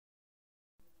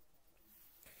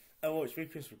Hello, it's me,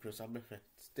 Chris. I'm Miffy.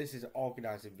 This is an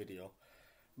organising video.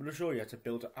 I'm going to show you how to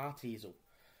build an art easel.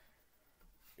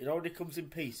 It already comes in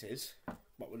pieces,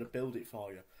 but I'm going to build it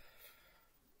for you.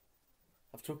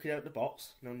 I've took it out of the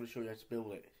box, now I'm going to show you how to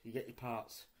build it. You get your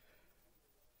parts.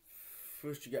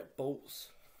 First you get bolts,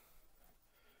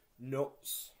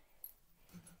 nuts,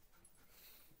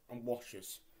 and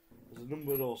washers. There's a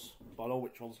number of those, but I know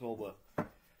which ones will work.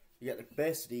 You get the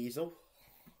base of the easel,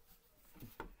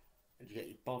 and you get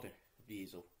your body of the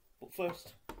easel. But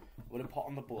first, I'm going to put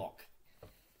on the block.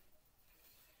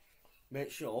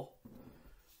 Make sure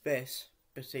this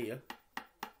bit here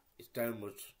is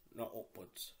downwards, not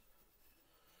upwards.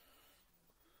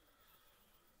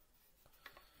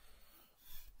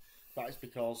 That is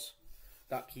because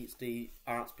that keeps the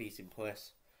art piece in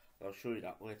place. I'll show you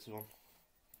that later on.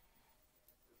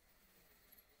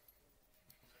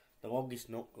 The longest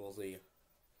nut goes here.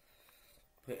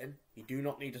 Put it in. You do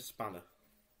not need a spanner.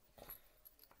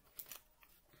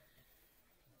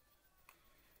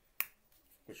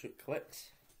 Which it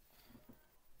clicks.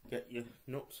 Get your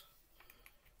nuts.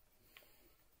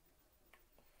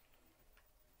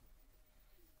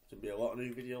 There'll be a lot of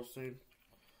new videos soon.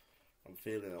 I'm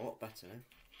feeling a lot better now.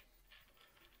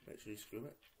 Make sure you screw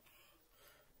it.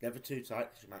 Never too tight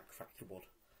because you might crack your wood.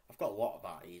 I've got a lot of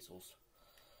art easels.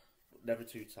 But never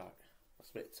too tight.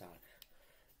 That's a bit tight.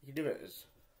 You can do it as...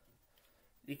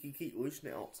 You can keep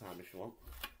loosening it all the time if you want.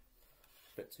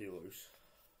 It's a bit too loose.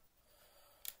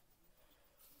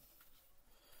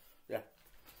 Yeah.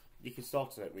 You can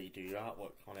sort it where you do your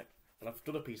artwork on it. And I've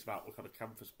done a piece of artwork on a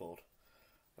canvas board.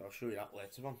 And I'll show you that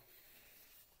later on.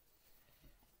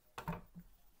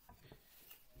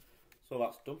 So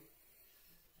that's done.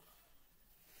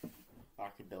 I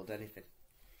can build anything.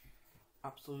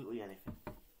 Absolutely anything.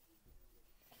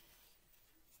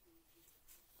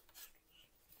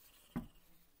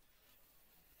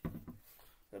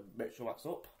 Then make sure that's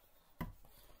up.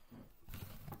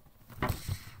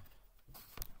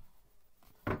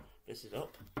 This is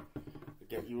up.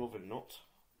 Get your other nut.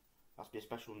 Has to be a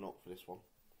special nut for this one.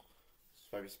 It's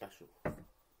very special.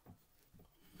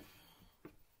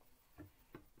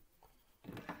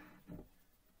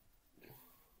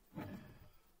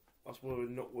 That's where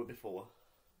the nut were before.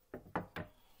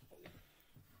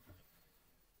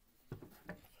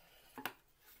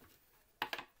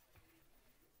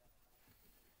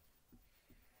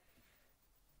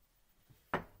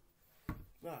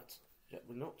 Right, get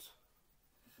the nut.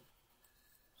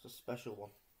 It's a special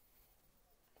one.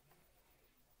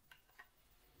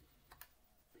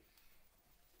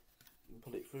 You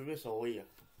put it through this hole here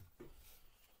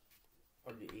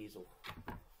on the easel.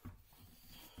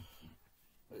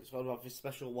 It's going to have this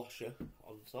special washer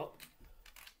on top.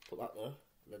 Put that there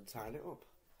and then tighten it up.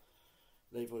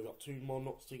 Then you've only got 2 more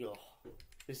nuts to go.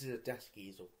 This is a desk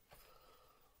easel.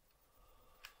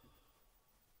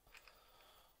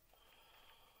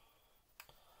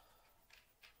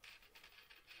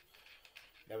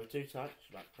 Never too tight,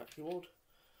 you might crack your wood.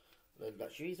 Then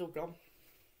that's your easel gone.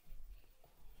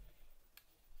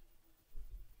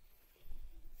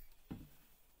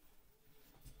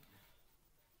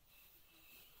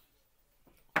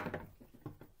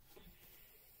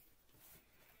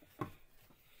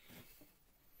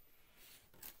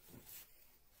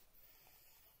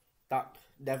 That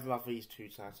never have these too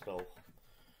tight at all.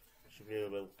 You really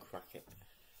will crack it.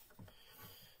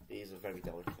 These are very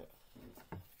delicate.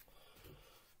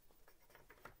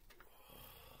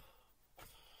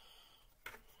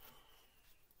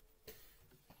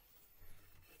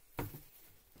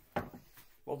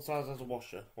 One side has a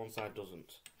washer, one side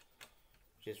doesn't.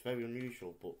 Which is very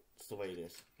unusual, but it's the way it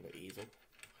is. A bit easy.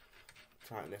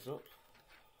 Tighten this up.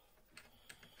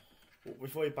 But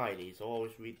before you buy these,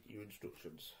 always read your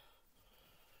instructions.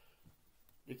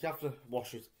 You can have the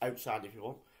washers outside if you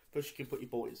want. First you can put your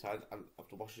bolt inside and have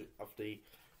the washer of the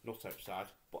nut outside.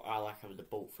 But I like having the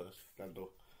bolt first, then the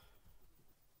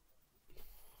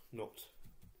nut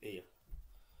here.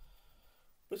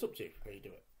 But it's up to you how you do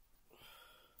it.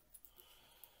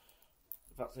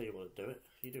 If that's how you want to do it,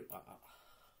 you do it like that.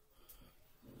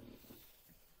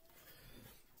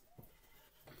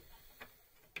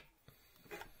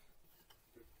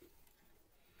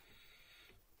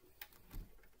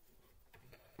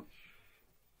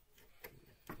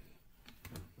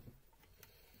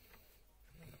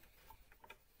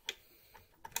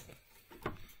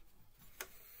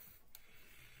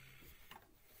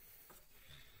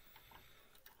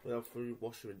 We have the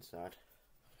washer inside.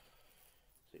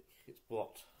 It's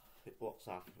blocked. It blocks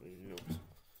out the nut.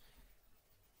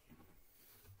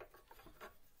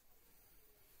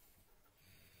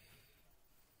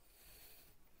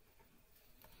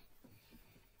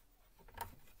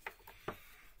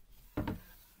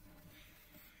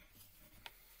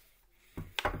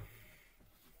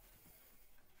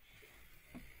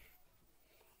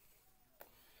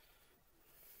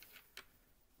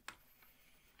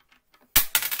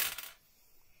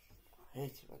 I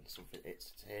hate it when something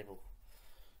hits the table.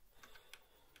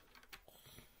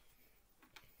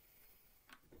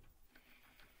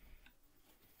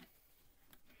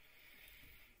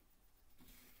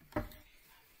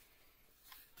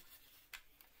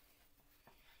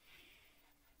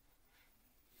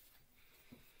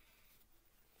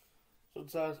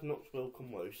 Sometimes nuts will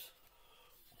come loose.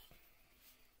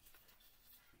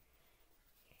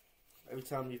 Every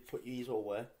time you put these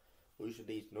away, loosen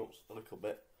these nuts a little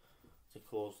bit to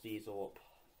close these all up.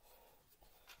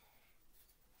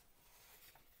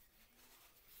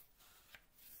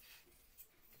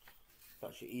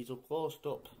 That's your easel closed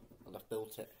up, and I've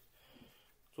built it.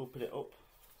 So open it up,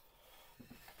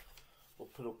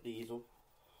 open up the easel.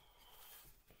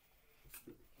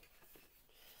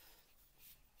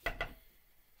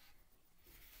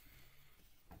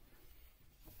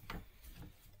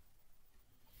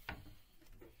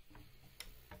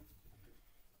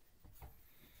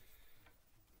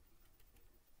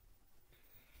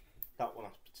 That one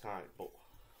has to be tight, but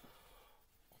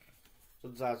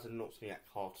sometimes the nuts can get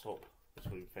caught up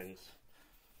between things.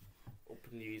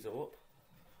 Open the easel up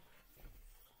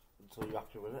until you're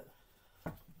happy with it.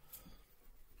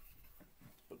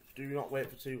 But do not wait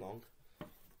for too long,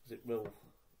 because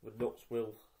the nuts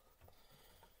will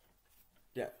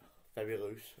get very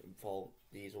loose and fall.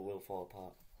 The easel will fall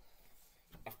apart.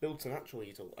 I've built an actual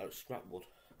easel out of scrap wood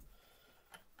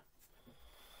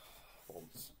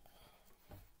once.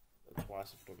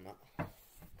 Twice I've done that.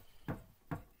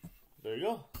 There you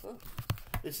go. Oh.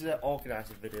 This is an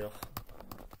organising video.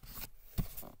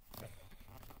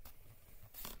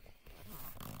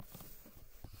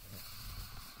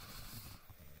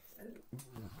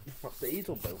 That's the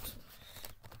easel built.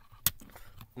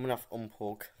 I'm gonna have to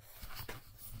unplug.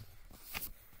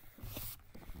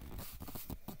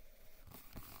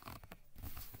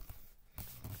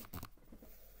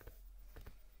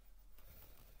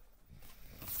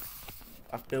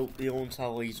 I've built the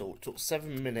entire easel. It took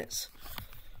 7 minutes.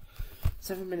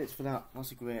 7 minutes for that.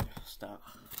 That's a great start.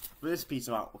 With this piece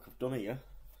of artwork I've done here,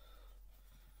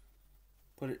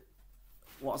 put it.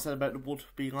 What I said about the wood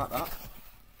being like that.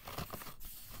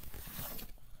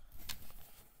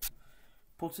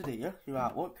 Put it here, your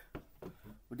artwork,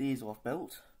 with the easel I've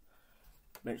built.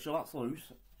 Make sure that's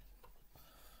loose.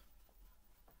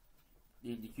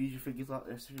 You can use your fingers like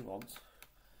this if you want.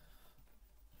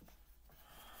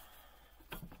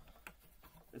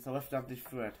 It's a left-handed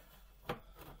thread.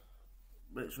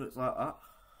 Make sure it's like that.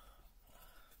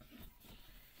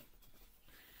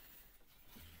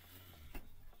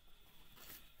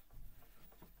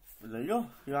 And there you go,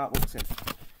 your artwork's in.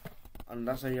 And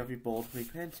that's how you have your board for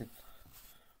your painting.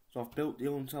 So I've built the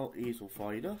untilt easel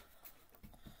for you.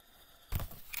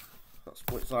 That's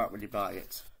what it's like when you buy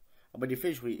it. And when you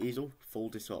finish with your easel,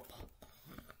 fold it up.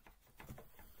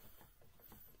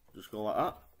 Just go like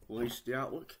that, release the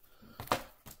artwork.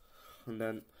 And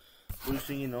then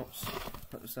loosen your nuts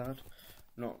at the side,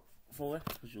 not fully,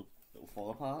 because it'll fall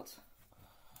apart.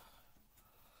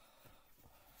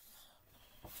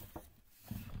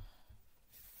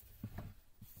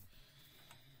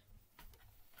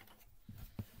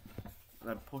 And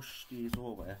then push these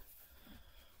away.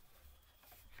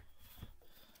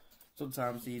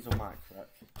 Sometimes these will might crack.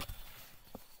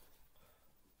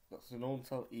 That's an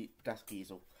untilt desk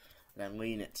easel. And then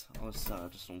lean it on the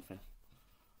side or something.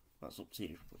 That's up to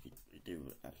you what you do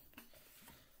with it then.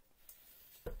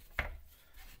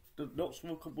 The nuts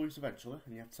will come loose eventually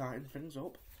and you have to tighten things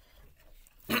up.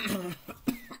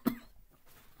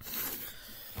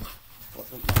 What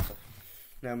doesn't matter.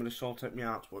 Now I'm going to sort out my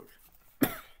artwork.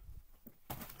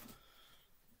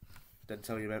 Then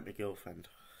tell you about my girlfriend.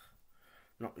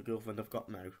 Not the girlfriend I've got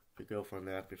now, the girlfriend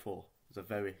I had before. It's a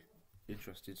very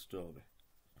interesting story.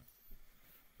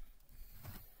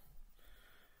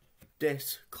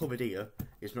 This cupboard here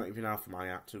is not even half of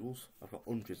my art tools. I've got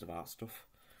hundreds of art stuff.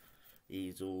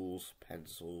 Easels,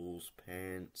 pencils,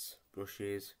 paints,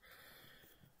 brushes,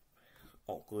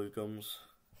 hot glue guns,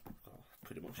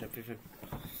 pretty much everything.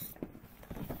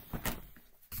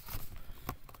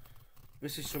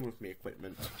 This is some of my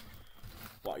equipment,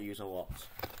 what I use a lot.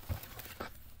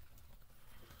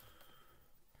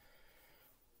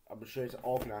 I'm going to show you the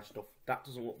organised stuff. That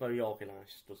doesn't look very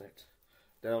organised, does it?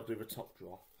 Then I'll do the top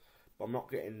drawer. But I'm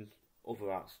not getting other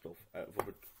art stuff out of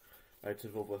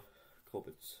other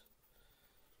cupboards.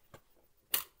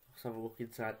 Let's have a look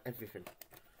inside everything.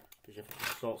 Because you have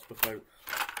to sort stuff out.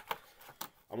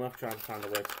 I'm going to have to try and find a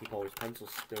way to keep all these pencils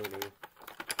still in here.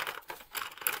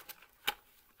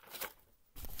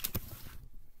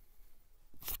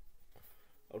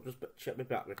 I'll just check my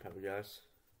battery power, guys.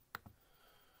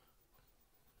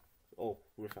 Oh,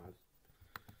 we're fine.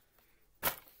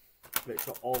 Make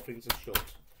sure all things are shut.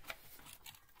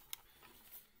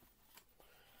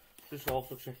 Just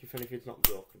also check if anything's not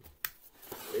broken.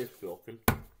 If it is broken,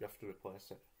 you have to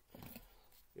replace it.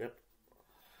 Yep.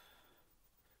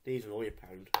 These are only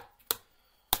 £1.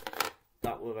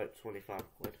 That were about 25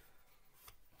 quid.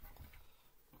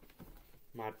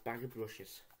 My bag of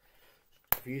brushes.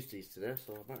 I've used these today,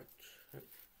 so I might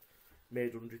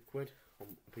made 100 quid on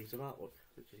a piece of artwork,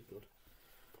 which is good.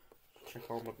 Check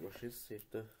all my brushes, see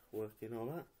if they're working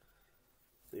alright.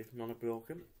 See if none are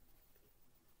broken.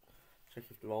 Check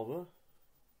if they're all there.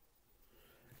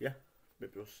 Yeah, my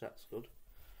brush set's good.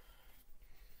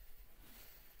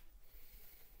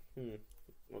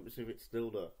 Let me see if it's still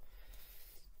there.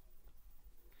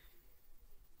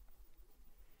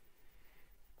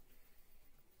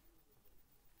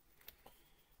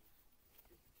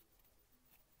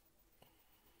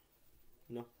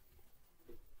 No.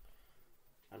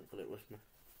 I haven't got it with me.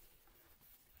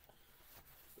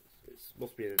 It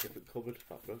must be in a different cupboard,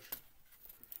 that brush.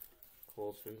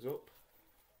 Close things up.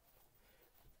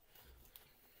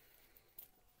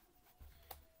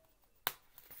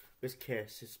 This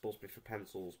case is supposed to be for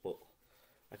pencils, but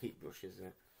I keep brushes in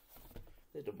it.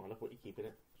 It doesn't matter what you keep in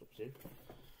it, it's up to you.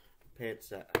 Paint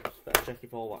set. Just better check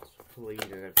if all that's clean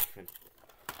and everything.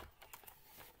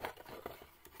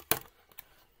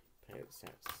 Paint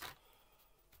sets.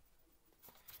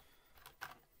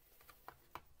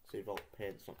 See if all the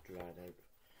paint's not dried out.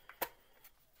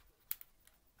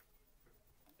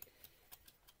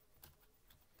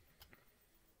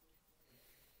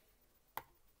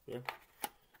 Yeah.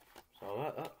 So I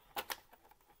like that.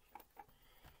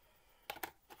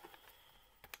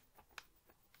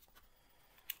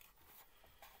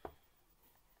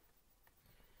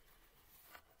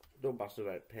 Don't bother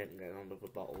about paint getting on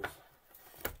other bottles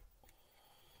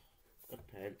of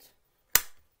paint.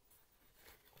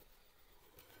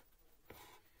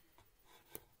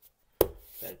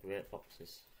 They're great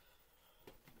boxes.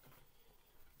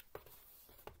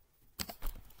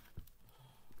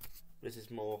 This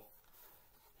is more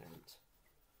paint.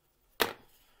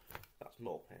 That's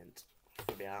more paint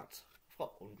for the art. I've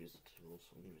got hundreds of tools,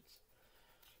 hundreds.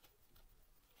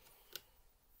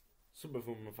 Some of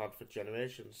them I've had for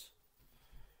generations.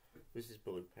 This is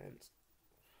blue paint.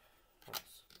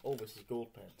 Oh, this is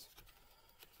gold paint.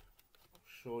 I'll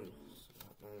show you some of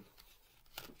that now.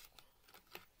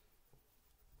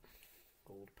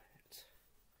 Gold paint.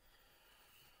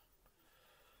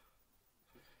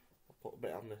 I'll put a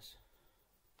bit on this.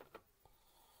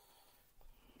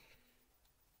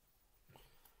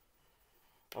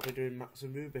 I'll be doing Max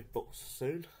and Ruby books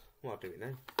soon. Well, I'll do it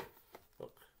now.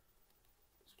 Look,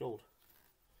 it's gold.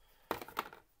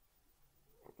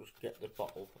 I'll just get the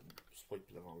bottle and sweep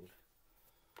it along.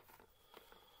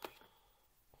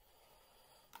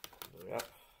 There we are.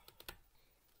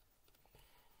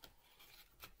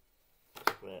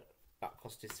 Great. That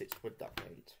costed £6, that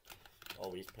paint. All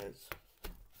these paints.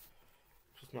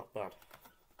 Which is not bad.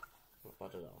 Not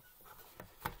bad at all.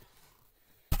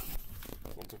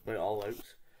 Once I've put it all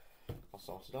out, I'll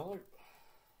sort it all out.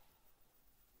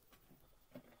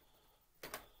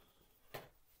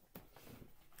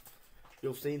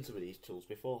 You've seen some of these tools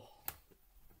before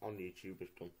on YouTube.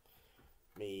 I've done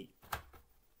me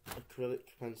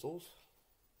acrylic pencils.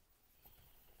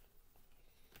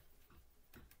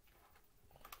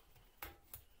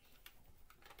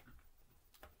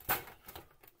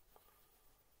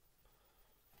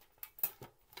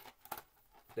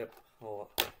 Yep, all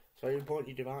that. It's very important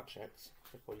you do art checks,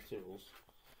 check all your tools.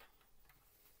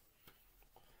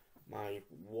 My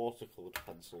watercolour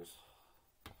pencils.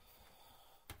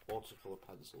 Watercolour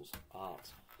pencils,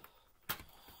 art.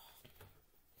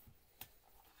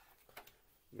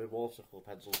 My watercolour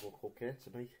pencils look okay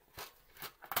to me.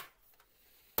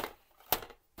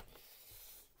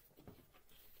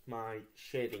 My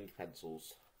shading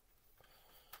pencils.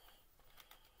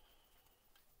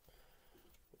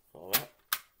 Alright.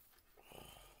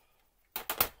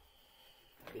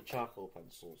 The charcoal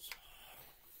pencils.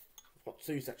 I've got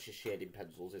 2 sets of shading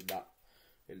pencils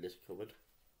in this cupboard.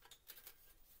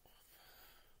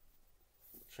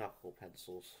 Charcoal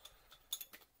pencils.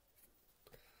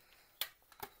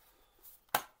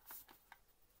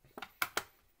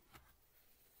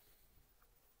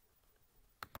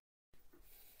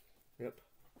 Yep.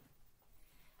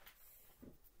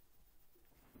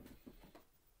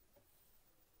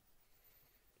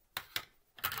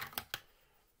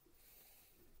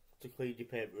 To clean your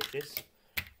paint brushes,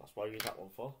 that's what I use that one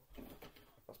for.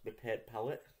 That's my paint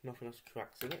palette, nothing else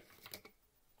cracks in it.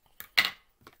 It's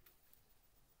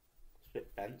a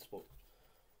bit bent, but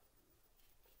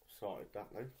I've sorted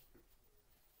that now.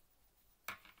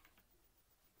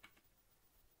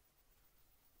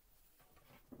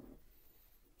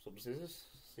 some scissors,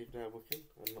 see if they're working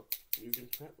and not moving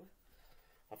correctly.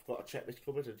 I've got to check this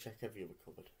cupboard and check every other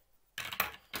cupboard.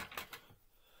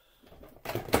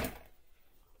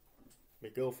 My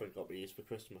girlfriend got me these for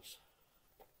Christmas.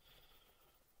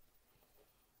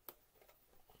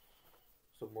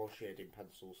 Some more shading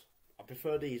pencils. I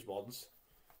prefer these ones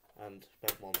and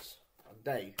them ones.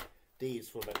 And these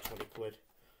for about 20 quid.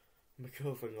 My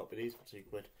girlfriend got me these for 2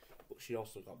 quid. But she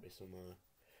also got me some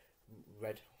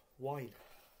red wine.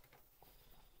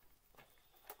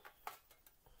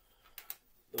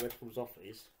 The red comes off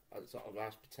these and it's sort of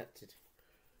nice protected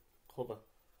cover.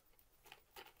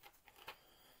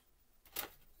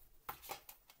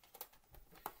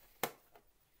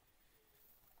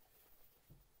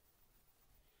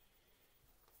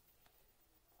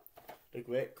 The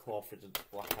great Crawford and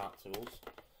Black Art tools.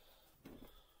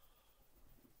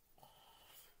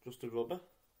 Just a rubber.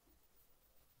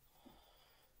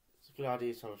 It's a good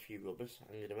idea to have a few rubbers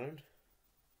hanging around.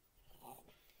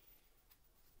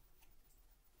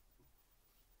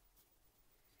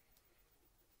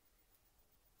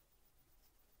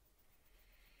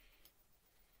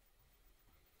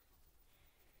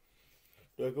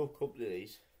 They're a good company,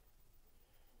 these.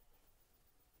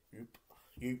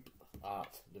 Yoop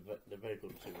Art. They're very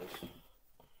good tools.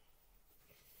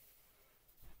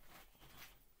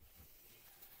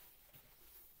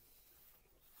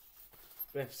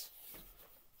 This.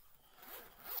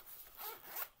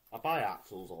 I buy art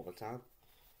tools all the time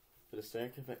for the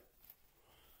sake of it.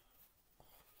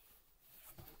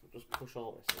 I'll just push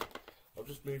all this in. I'll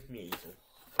just move my easel.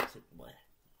 That's it away.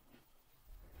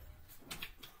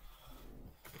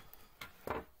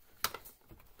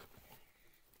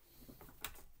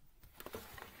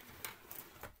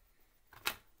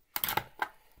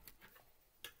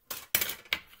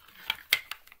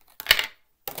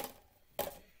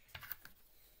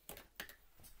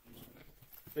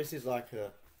 This is like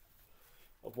a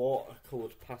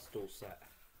watercoloured pastel set.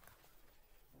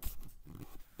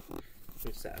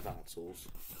 This set of art tools.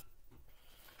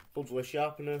 Comes with a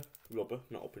sharpener, rubber,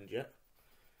 not opened yet.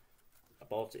 I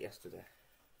bought it yesterday.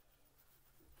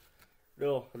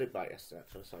 No, I didn't buy it yesterday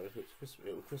actually, sorry. It was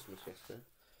Christmas yesterday.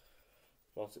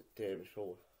 Bought it the day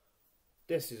before.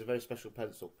 This is a very special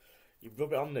pencil. You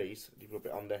rub it on these, and you rub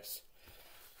it on this.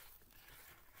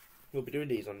 We'll be doing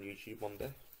these on YouTube one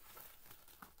day.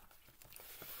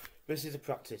 This is a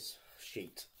practice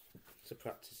sheet to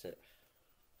practice it.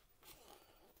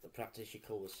 To practice your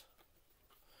colours.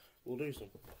 We'll do some.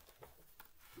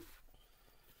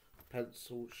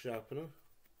 Pencil sharpener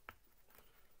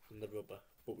and the rubber.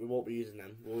 But we won't be using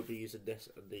them, we'll be using this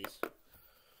and these.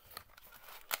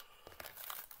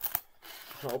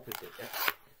 Not opened it yet.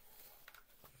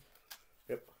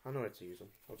 Yep, I know how to use them.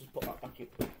 I'll just put that back in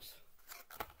place.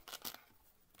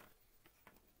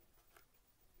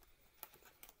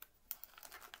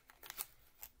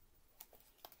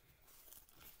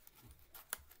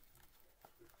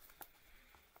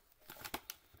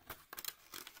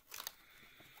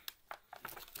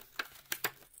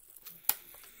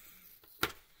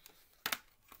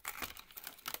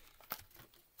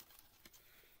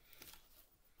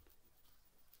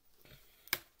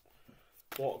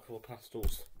 Watercolour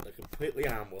pastels, they're completely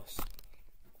harmless.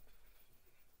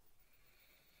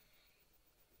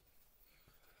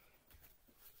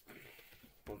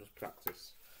 I'll just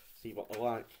practice, see what they're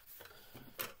like.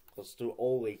 Because do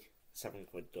only 7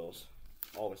 quid does.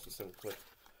 Always for 7 quid.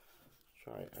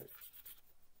 Try it out.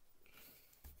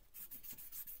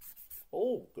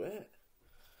 Oh, great.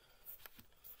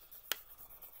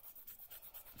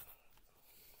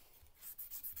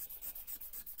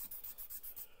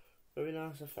 Very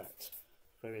nice effect.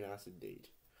 Very nice indeed.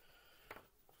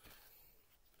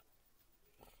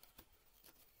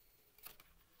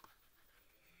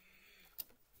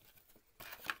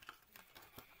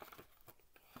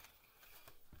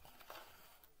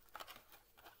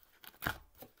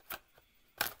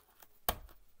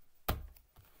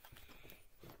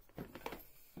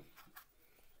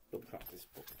 Good practice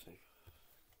book too.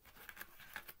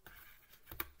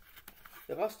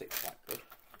 The elastic's quite good.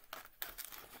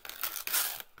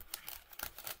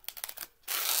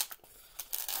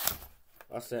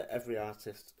 I say every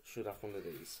artist should have one of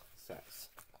these sets.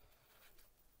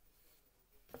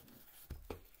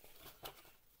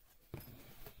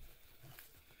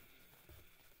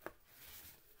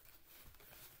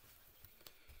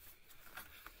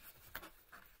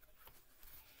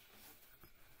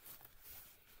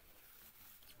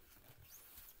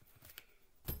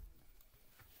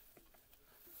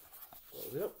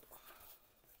 Close it up.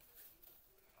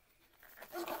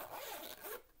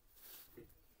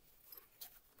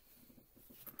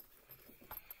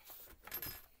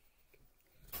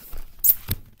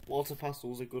 Water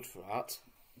pastels are good for that.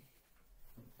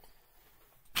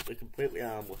 They're completely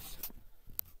harmless.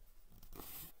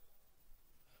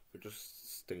 They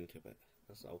just stink a bit,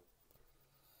 that's all.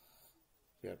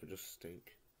 Yeah, they just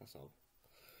stink, that's all.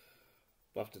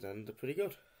 But after then, they're pretty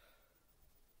good.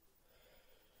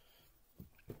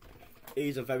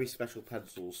 These are very special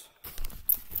pencils.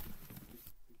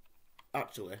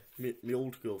 Actually, my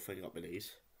old girlfriend got me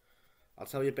these. I'll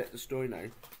tell you a bit of the story now.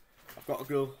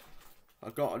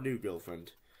 I've got a new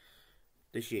girlfriend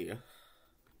this year.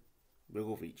 We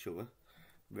love each other.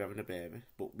 We're having a baby.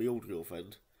 But my old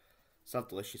girlfriend,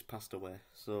 sadly, she's passed away.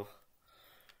 So,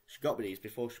 she got me these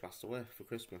before she passed away for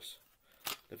Christmas.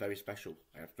 They're very special.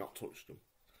 I have not touched them.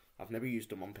 I've never used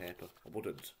them on paper. I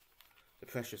wouldn't.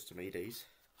 They're precious to me, these.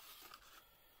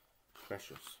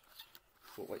 Precious.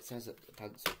 But what it says at the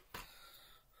pencil,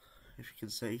 if you can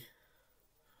see.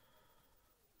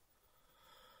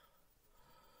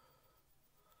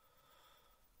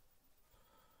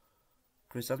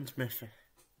 Chrysanthemum.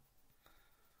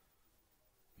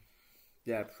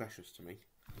 Yeah, precious to me.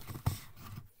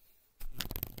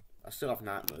 I still have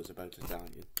nightmares about her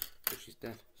dying, but she's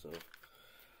dead, so it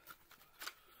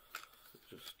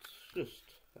just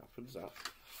happens that.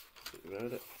 You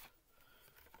heard it.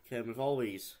 Okay, with all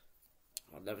these,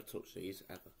 I'll never touch these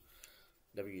ever.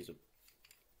 Never use them.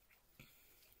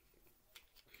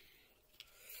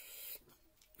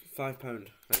 £5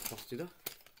 they costed her.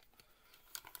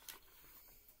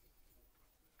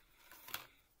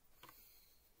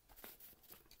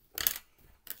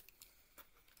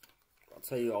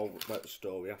 I'll tell you all about the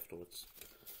story afterwards.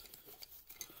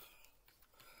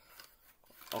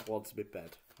 I'll go on to my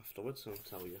bed afterwards and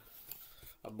I'll tell you.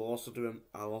 I'll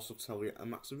also tell you a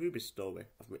Max and Ruby story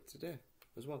I've written today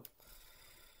as well.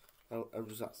 How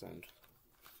does that sound?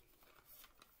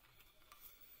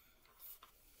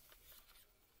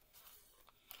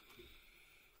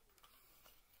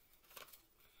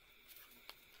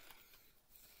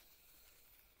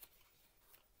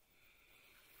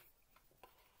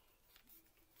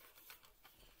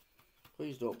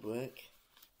 Please don't break.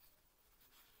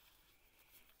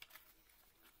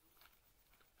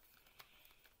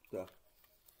 Yeah.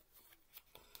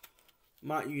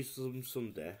 Might use them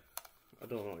someday. I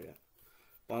don't know yet.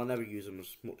 But I'll never use them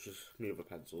as much as my other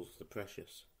pencils. They're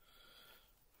precious.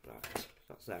 Right,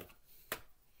 that's them.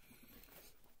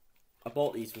 I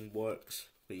bought these from Works,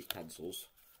 these pencils.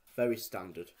 Very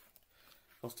standard.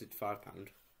 Costed £5.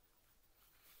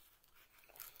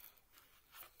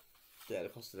 Yeah, they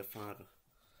costed a £5.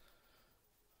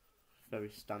 Very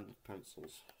standard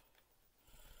pencils.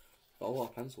 Got a lot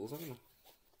of pencils, haven't I?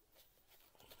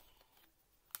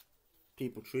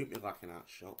 People treat me like an art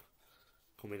shop.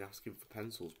 Come in asking for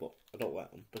pencils, but I don't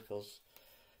let them because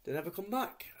they never come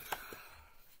back.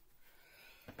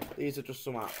 These are just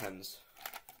some art pens.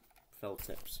 Felt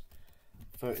tips.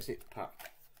 36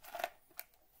 pack.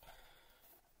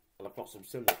 And I've got some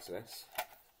similar to this.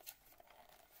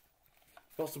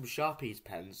 I've got some Sharpies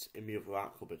pens in my other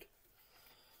art cupboard.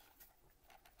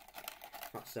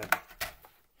 That's them.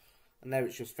 And now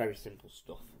it's just very simple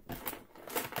stuff.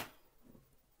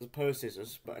 There's a pair of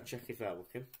scissors, but I check if they're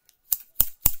working.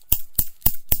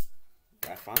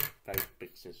 They're fine. Very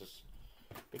big scissors.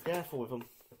 Be careful with them.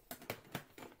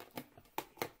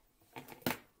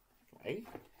 Okay.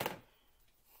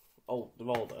 Oh, they're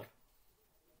all there.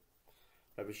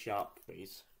 Very sharp,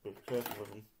 these. Be careful with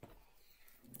them.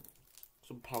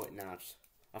 Some palette knives.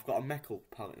 I've got a Meckel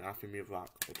palette knife in my other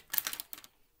art cupboard.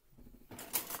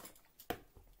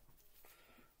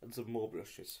 And some more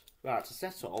brushes. Right, to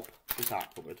set up this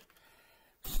art cupboard,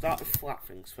 start with flat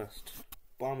things first.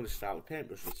 But I'm going to start with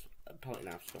paintbrushes and palette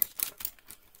knives first.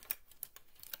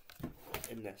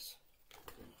 In this.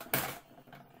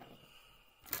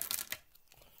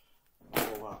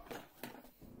 All that.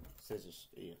 Scissors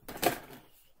here.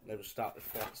 Then we'll start with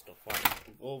flat stuff. Right,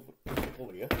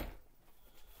 over here.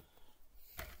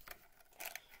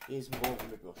 These involving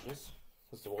the brushes,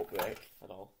 because they won't break at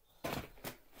all.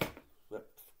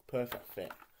 Perfect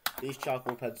fit. These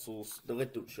charcoal pencils, the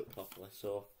lid don't shut properly,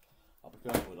 so I'll be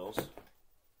careful with those.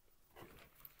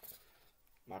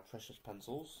 My precious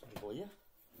pencils will go here.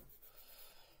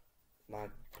 My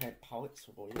paint palettes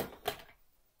will go here.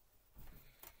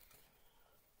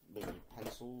 Maybe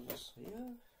pencils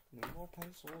here. Maybe more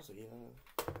pencils here.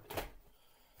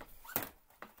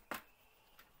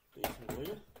 These can go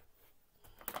here.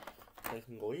 They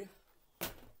can go here.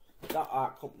 That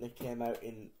art company came out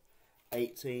in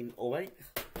 1808,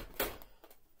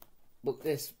 but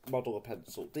this model of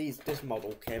pencil, this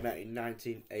model came out in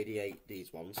 1988.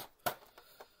 These ones,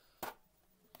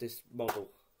 this model,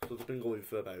 so they've been going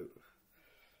for about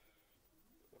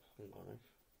Hang on,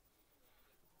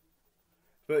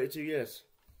 32 years.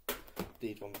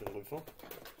 These ones been going for.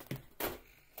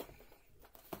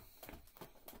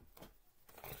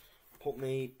 Put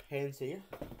me paints here.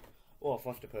 Oh, I've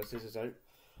left a pair of scissors out.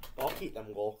 But I'll keep them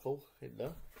local in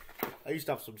there. I used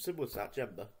to have some similar to that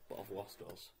Gemba, but I've lost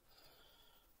those.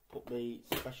 Put me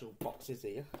special boxes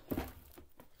here.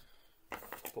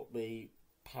 Put me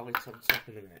pallets on top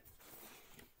in a minute.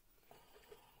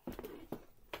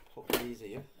 Put these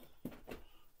here.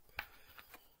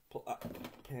 Put that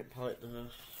paint palette there.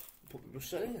 Put my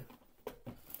brush in here.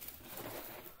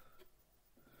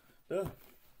 There.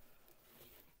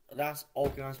 A nice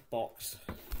organised box.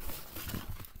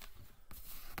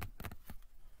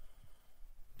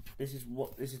 This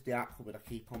is the art cupboard I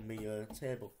keep on my art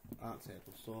table.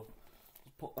 So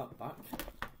just put that back.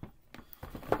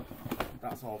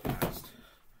 That's organised.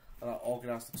 And I'll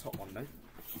organise the top one now.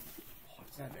 Oh,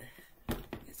 it's heavy.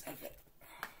 It's heavy.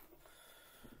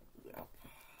 Yeah.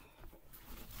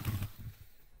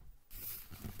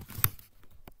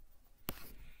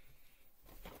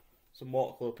 Some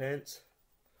watercolour paints.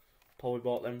 Probably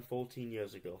bought them 14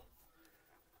 years ago.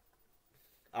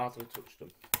 Hardly touched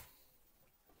them.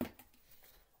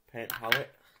 Paint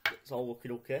palette. It's all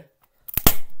looking okay.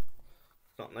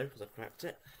 Not now because I cracked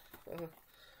it.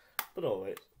 But oh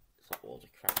wait, it's not loads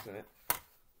of cracks in it.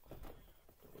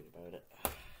 Don't worry about it.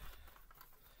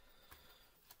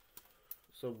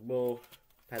 Some more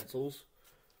pencils.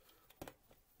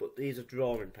 But these are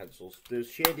drawing pencils. There's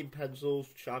shading pencils,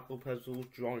 charcoal pencils,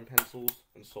 drawing pencils,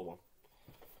 and so on.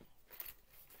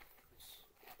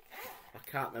 I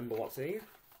can't remember what's in here.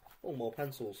 Oh, more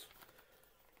pencils.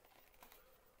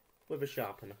 With a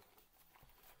sharpener.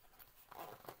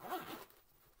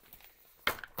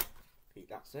 Keep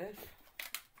that safe.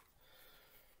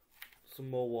 Some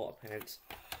more water paints.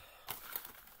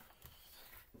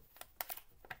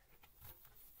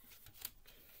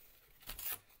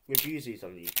 We've used these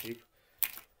on YouTube.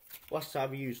 Last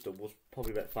time I used them was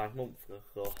probably about 5 months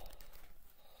ago.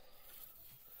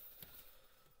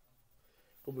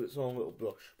 Come with its own little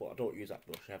brush, but I don't use that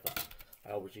brush ever.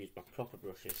 I always use my proper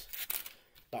brushes.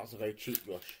 That's a very cheap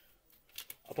brush.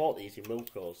 I bought these in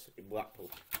Wilko's in Blackpool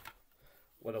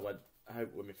when I went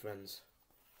out with my friends.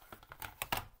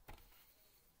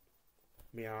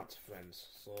 My art friends,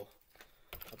 so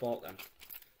I bought them.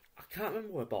 I can't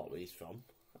remember where I bought these from,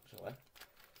 actually.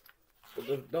 But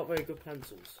they're not very good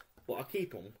pencils. But I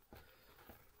keep them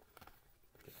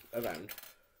around.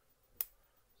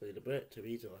 So they'd break too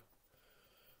easily.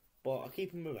 But I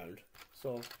keep them around,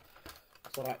 so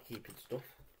I like keeping stuff.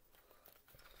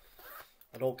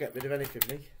 I don't get rid of anything,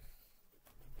 me.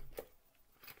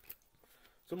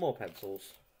 Some more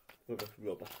pencils with a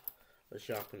rubber, a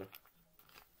sharpener.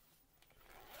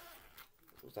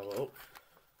 Let's have a look.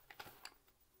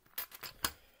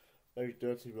 Very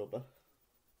dirty rubber.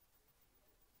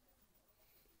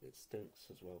 It stinks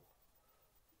as well.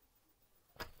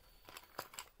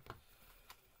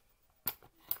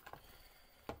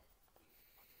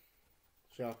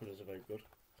 Sharpeners are very good.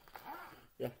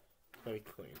 Yeah, very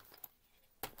clean.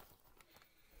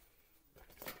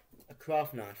 A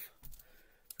craft knife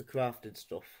for crafted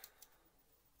stuff.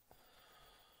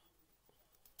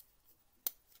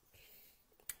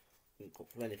 You can cook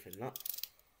for anything, that.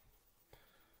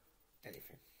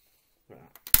 Anything. Right,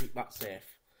 keep that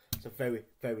safe. It's a very,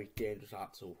 very dangerous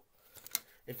art tool.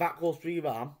 If that goes through your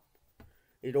arm,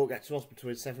 you don't get to hospital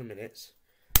in 7 minutes,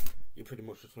 you're pretty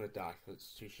much just going to die because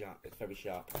it's too sharp. It's very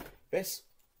sharp. This,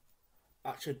 I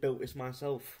actually built this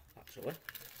myself, actually.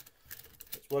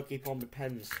 It's where I keep on my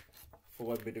pens for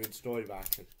when we're doing story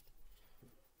writing.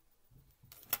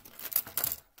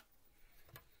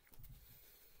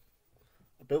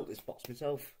 I built this box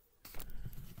myself.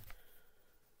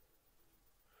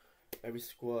 Very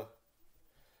square.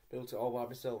 Built it all by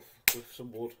myself with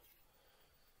some wood.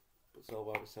 But it's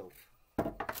all by myself.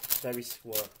 Very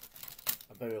square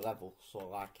and very level, so I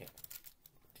like it.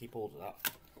 Keep hold of that.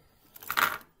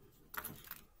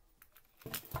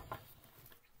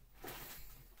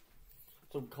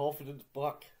 Some Confidence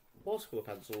black watercolour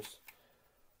pencils.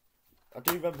 I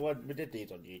do remember when we did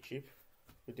these on YouTube.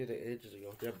 We did it ages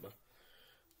ago, remember?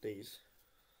 These.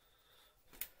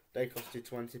 They costed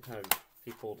 £20.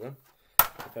 Keep hold of them.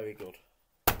 They're very good.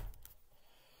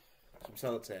 Some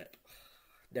sellotape.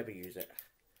 Never use it.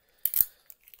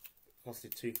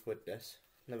 Costed £2 this.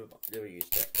 Never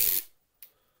used it.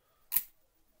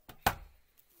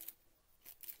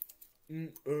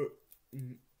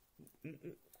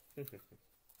 I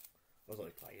was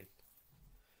only playing.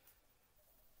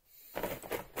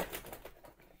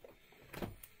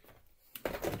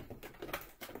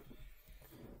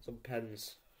 Some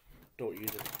pens. don't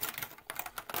use it.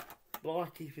 But I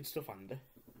like keeping stuff handy.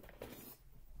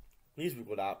 These were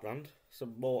good art brand.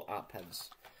 Some more art pens.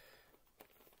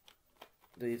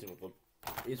 These were good.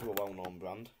 These were a well-known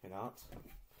brand in art.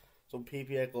 Some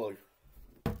PVA glue.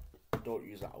 Don't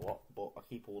use that a lot, but I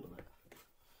keep holding it.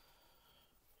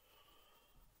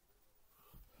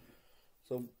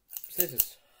 Some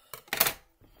scissors.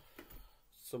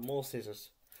 Some more scissors.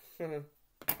 Some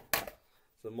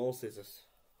more scissors.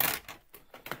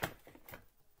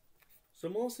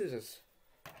 Some more scissors.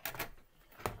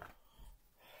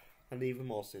 And even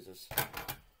more scissors.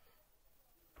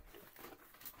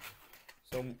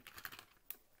 Some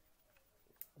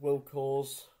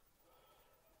Wilko's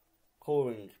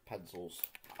colouring pencils.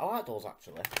 I like those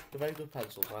actually. They're very good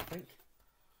pencils, I think.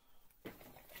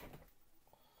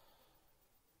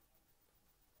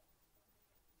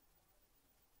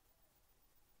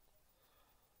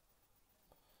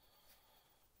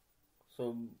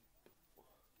 Some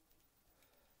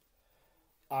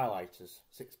highlighters,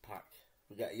 6-pack.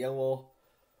 We get a yellow,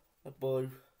 a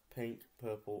blue, pink,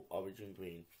 purple, orange and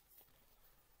green.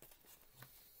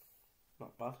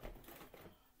 Not bad.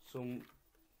 Some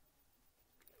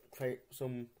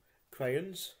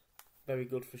crayons, very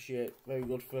good for shape, very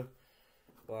good for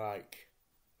like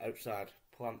outside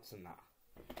plants and that.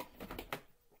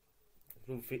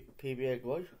 Some PVA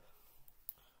glue,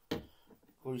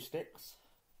 glue sticks.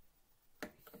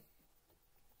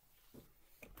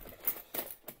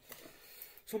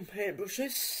 Some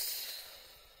paintbrushes.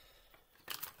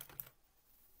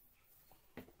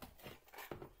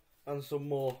 And some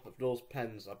more of those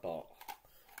pens I bought.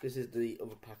 This is the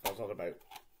other pack I was on about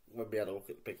when we had a look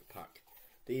at the bigger pack.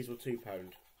 These were £2,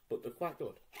 but they're quite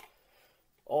good.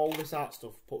 All this art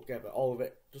stuff put together, all of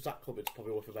it, just that cupboard's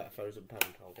probably worth about £1,000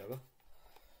 altogether.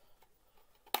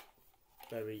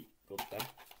 Very good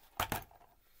then.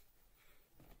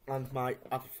 And my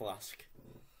other flask,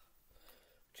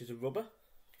 which is a rubber.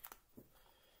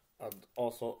 And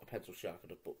also a pencil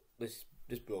sharpener, but this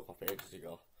broke off ages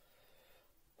ago.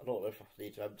 I don't know if I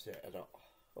need to empty it or not.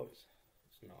 Oh, it's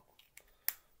not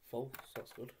full, so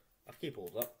that's good. I keep all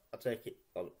that. I take it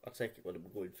when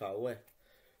I'm going far away,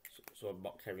 so I'm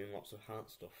not carrying lots of hard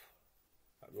stuff,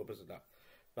 like rubbers and that.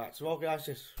 Right, to organise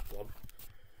this one,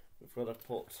 we've got to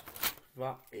put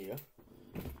that here.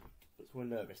 It's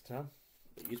going there this time.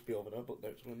 It used to be over there, but now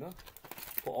it's going there.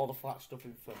 Put all the flat stuff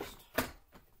in first.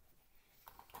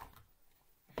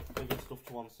 Bigger stuff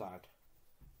to one side.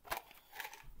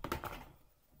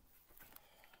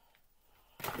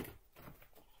 Put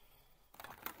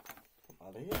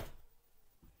that here.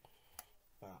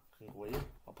 That can go here.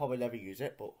 I'll probably never use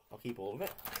it, but I'll keep all of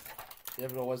it. You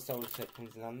never know when sellotape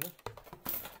comes in handy.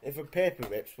 If a paper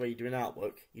rips where you're doing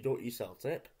artwork, you don't use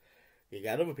sellotape. You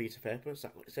get another piece of paper,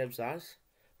 exactly the same size,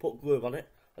 put glue on it,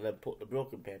 and then put the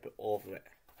broken paper over it.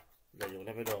 Then you'll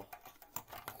never know.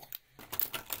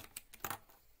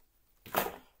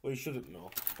 Well, you shouldn't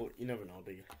know, but you never know,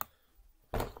 do you?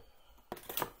 Put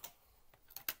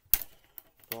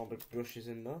all my brushes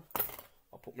in there.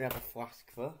 I'll put my other flask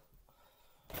there.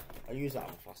 I use that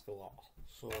other flask a lot,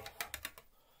 so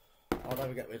I'll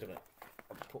never get rid of it.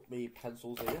 I'll put my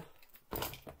pencils here.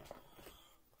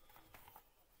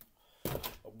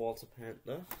 A water paint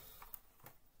there.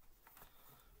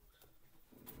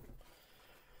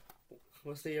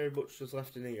 Let's see how much there's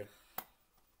left in here.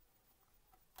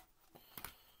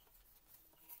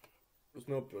 There's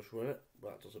no brush with it,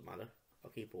 but that doesn't matter.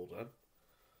 I'll keep all them.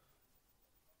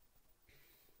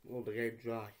 Oh, they're getting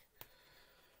dry.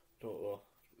 Don't know.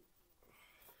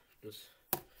 Just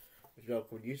if they'll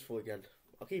come useful again,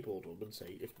 I'll keep all of them and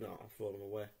see. If not, I'll throw them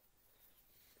away.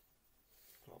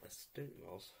 Oh, they stink,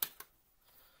 those.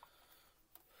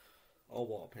 All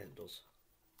water paint does.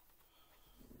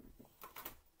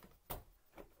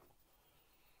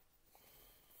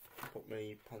 Put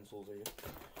my pencils here.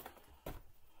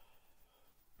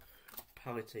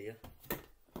 Palette here.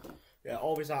 Yeah,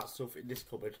 all this art stuff in this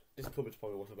cupboard. This cupboard's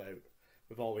probably worth about,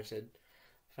 with all this in,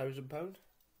 £1,000.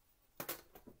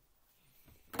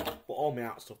 But all my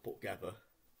art stuff put together,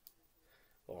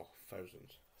 oh,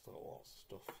 thousands. That's a lot of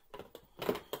stuff.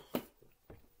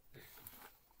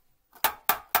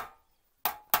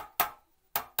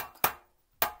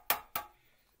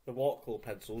 The watercolour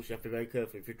pencils, you have to be very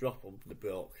careful. If you drop them, they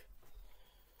broke.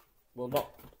 Well,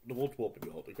 not the wood won't be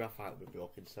broke, the graphite will be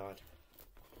broke inside.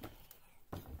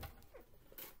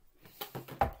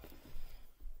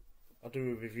 I'll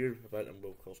do a review about them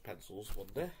Wilko's pencils one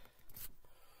day.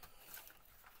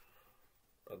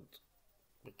 And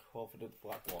the Confident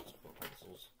Black watercolour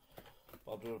pencils.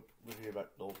 I'll do a review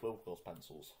about those Wilko's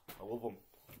pencils. I love them.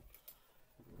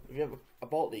 Have you ever? I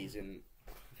bought these in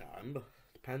I can't remember.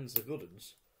 Depends the good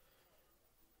ones.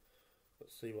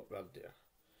 Let's see what brand here.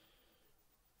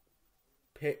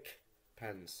 Pick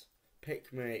pens.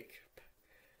 Pick make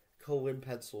colouring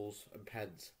pencils and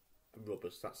pens and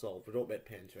rubbers. That's all. We don't make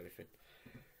paint or anything.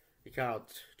 You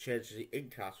can't change the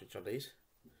ink cartridge on these.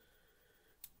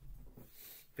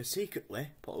 They secretly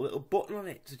put a little button on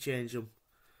it to change them.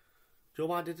 Do you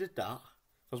know why they did that?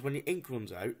 Because when your ink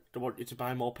runs out, they want you to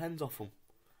buy more pens off them.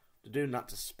 They're doing that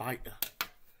to spite you.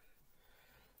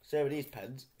 So with these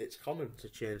pens, it's common to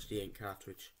change the ink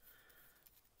cartridge.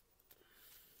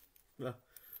 Well,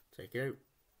 take it out,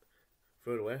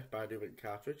 throw it away, buy a new ink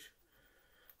cartridge,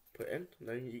 put it in, and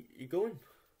then you're going.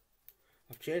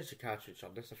 I've changed the cartridge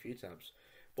on this a few times.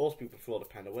 Most people throw the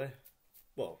pen away.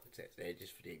 Well, it takes ages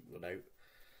for the ink to run out.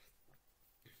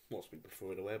 Most people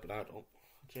throw it away, but I don't.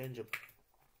 I change them.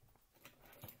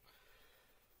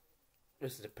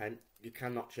 This is a pen. You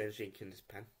cannot change the ink in this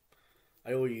pen.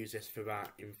 I only use this for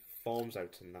writing forms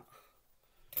out and that.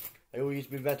 I don't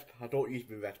use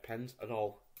my red pens at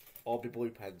all. Or my blue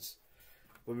pens.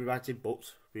 When we write in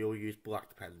books, we all use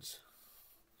black pens.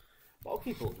 But I'll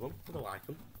keep hold of them. I don't like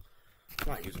them. I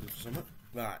might use them for something.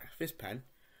 Right, this pen,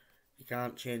 you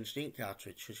can't change the ink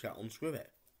cartridge, because you can't unscrew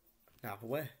it. Now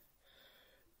away.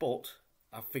 But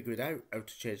I've figured out how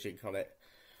to change the ink on it.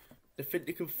 They think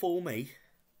they can fool me.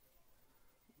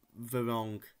 They're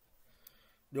wrong.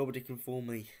 Nobody can fool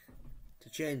me. To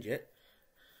change it,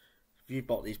 if you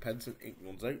bought these pens and ink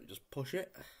runs out, just push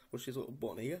it. Push this little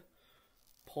button here.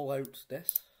 Pull out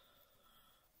this.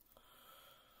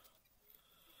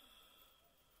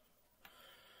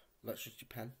 That's just your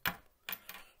pen.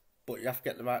 But you have to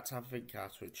get the right type of ink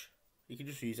cartridge. You can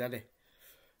just use any.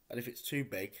 And if it's too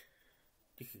big,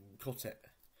 you can cut it.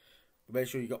 But make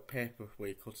sure you got paper where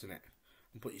you're cutting it.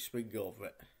 And put your spring over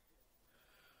it.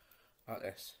 Like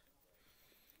this.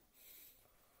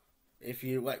 If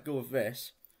you let go of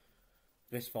this,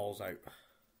 this falls out.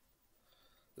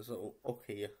 There's a little hook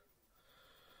here.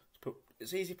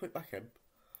 It's easy to put it back in.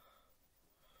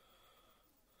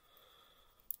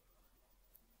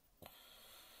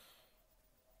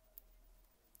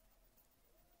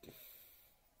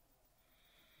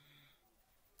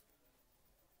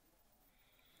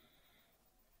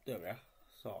 There we are,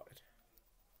 sorted.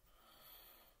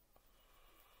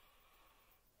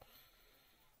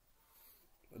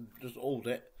 And just hold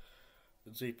it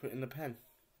until you put it in the pen.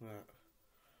 Right.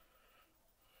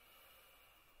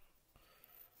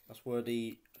 That's where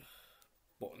the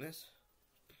button is.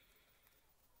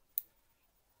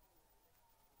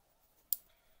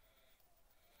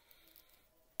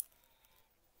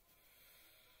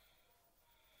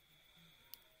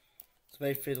 It's a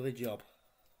very fiddly job.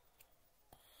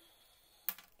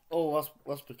 Oh,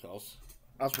 that's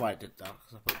why I did that,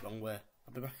 because I put it the wrong way.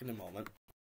 I'll be back in a moment.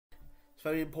 It's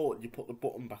very important you put the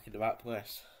button back in the right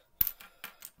place.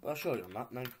 But I'll show you on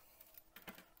that now.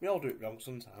 We all do it wrong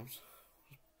sometimes.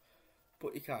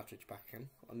 Put your cartridge back in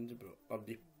on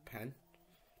the pen.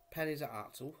 Pen is an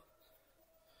art tool.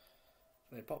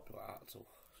 Very popular art tool.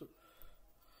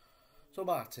 Some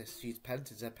artists use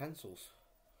pens as their pencils.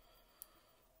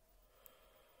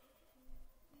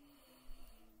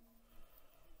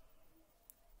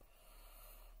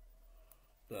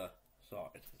 There,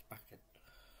 sorted, it's back in.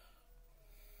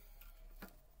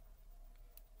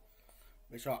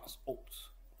 Make sure it's up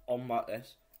on like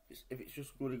this. If it's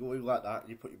just going to go in like that,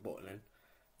 you put your button in,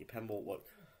 your pen won't work.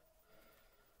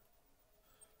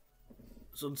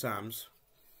 Sometimes,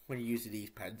 when you're using these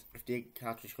pens, if the ink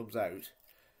cartridge comes out,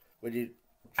 when you're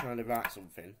trying to write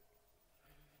something,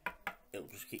 it'll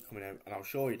just keep coming out. And I'll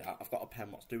show you that. I've got a pen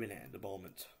that's doing it at the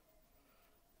moment.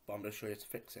 But I'm going to show you how to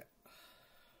fix it.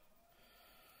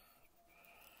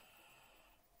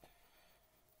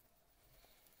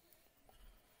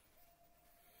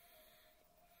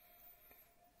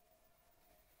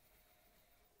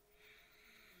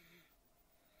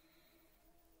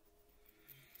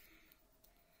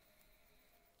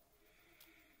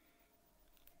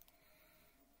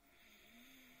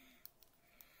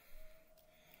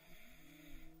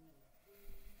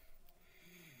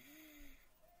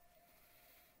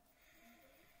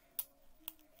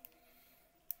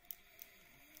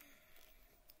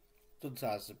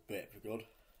 Sometimes a bit for good.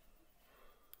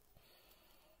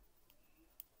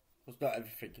 Because not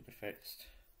everything can be fixed.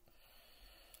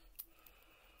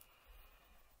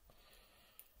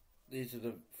 These are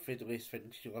the fiddliest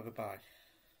things you'll ever buy.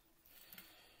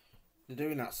 They're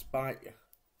doing that to spite you.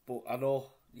 But I know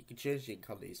you can change the ink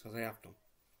on these because I have done.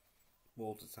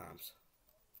 Loads of times.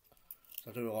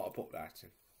 So I do a lot of book writing.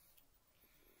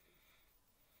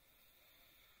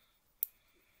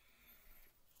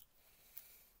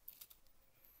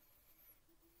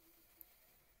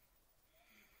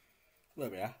 There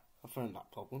we are. I found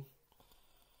that problem.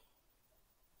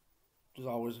 There's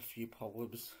always a few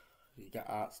problems. You get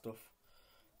art stuff.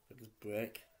 It just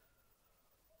break.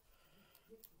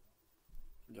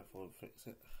 You have to fix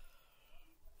it.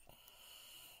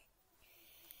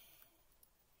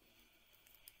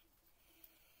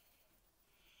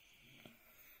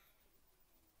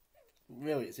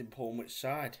 Really, it's important which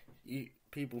side.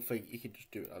 People think you can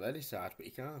just do it on any side, but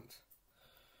you can't.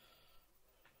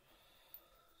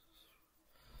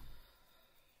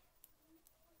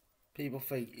 People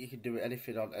think you can do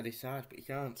anything on any side, but you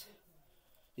can't.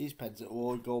 These pens will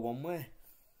only go one way.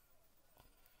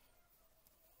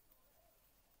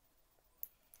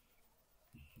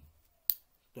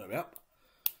 There we are.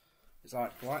 It's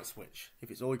like a light switch.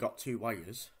 If it's only got 2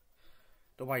 wires,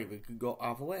 the wiring can go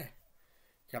either way.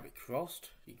 You can have it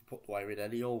crossed, you can put the wire in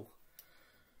any hole.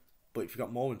 But if you've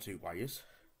got more than 2 wires,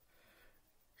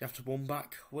 you have to run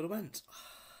back where it went.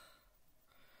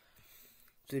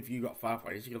 So if you've got 5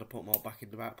 wires, you've got to put more back in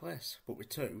the right place. But with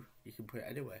 2, you can put it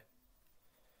anywhere.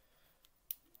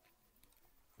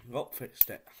 Look, fixed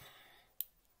it.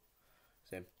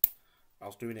 Same. I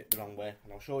was doing it the wrong way,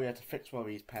 and I'll show you how to fix one of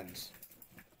these pens.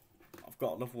 I've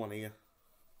got another one here.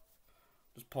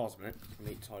 Just pause a minute, I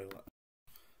need toilet.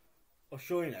 I'll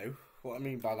show you now what I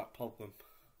mean by that problem.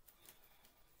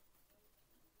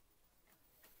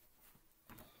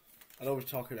 I know we're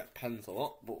talking about pens a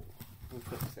lot, but we'll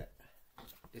fix it.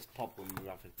 This problem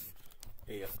we're having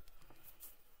here.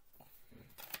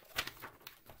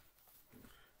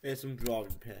 Here's some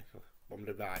drawing paper on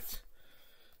the right.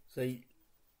 See,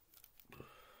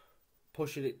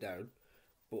 pushing it down,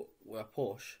 but when I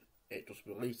push, it just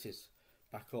releases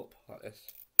back up like this.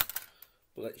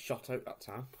 But it shot out that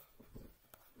time.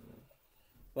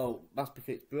 Well, that's because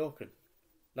it's broken.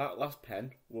 That last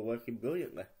pen was working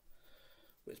brilliantly.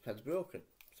 But this pen's broken.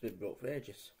 It's been broke for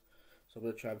ages. So I'm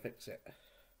going to try and fix it.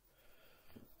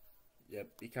 Yep,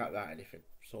 you can't write anything.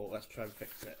 So let's try and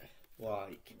fix it.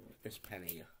 Like this pen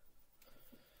here.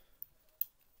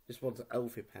 This one's an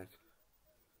Elfie pen.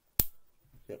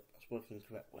 Yep, that's working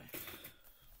correctly.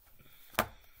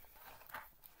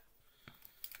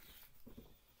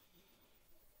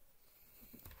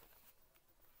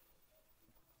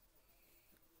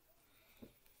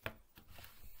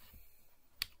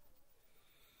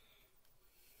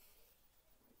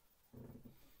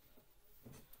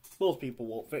 Most people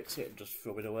won't fix it and just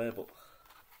throw it away, but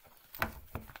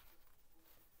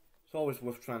it's always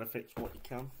worth trying to fix what you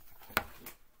can.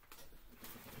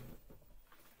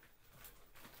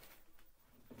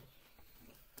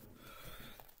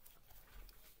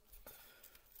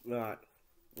 Right,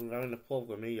 we're having a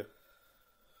problem here.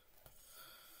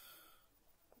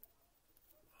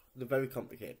 They're very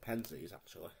complicated pens, these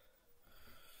actually.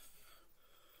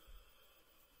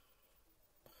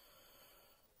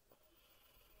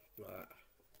 Right.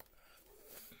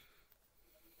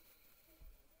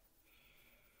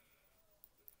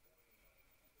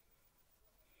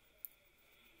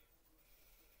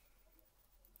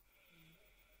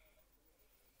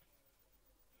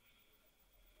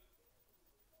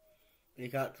 You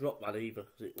can't drop that either,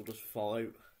 because it will just fall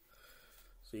out.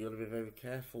 So you got to be very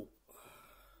careful.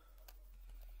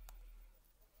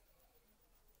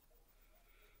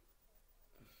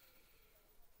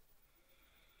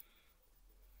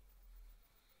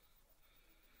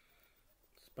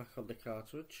 It's back on the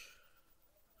cartridge.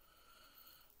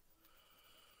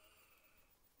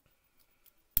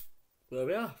 There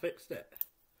we are, fixed it.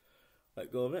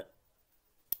 Let go of it.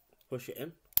 Push it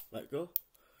in. Let go.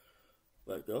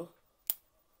 Let go.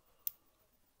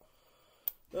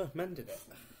 Oh, mended it.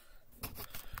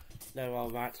 Now I'll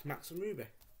write Max and Ruby.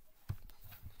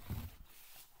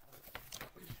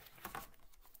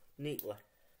 Neatly.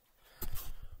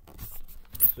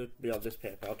 So it'll be on this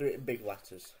paper. I'll do it in big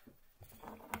letters.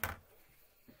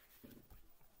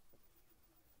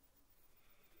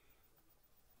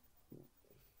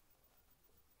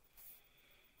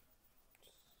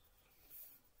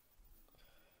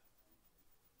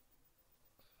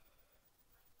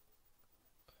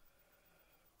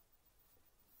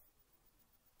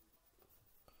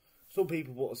 Some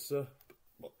people put a S,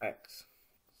 but X.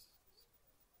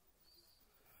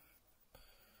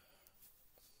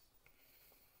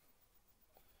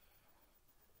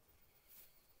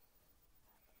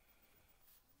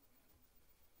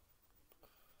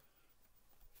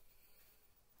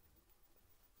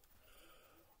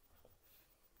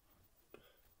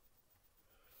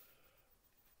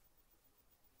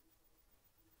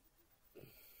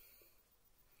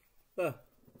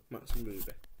 Max and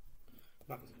Ruby.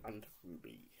 Max and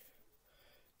Ruby.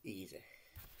 Easy.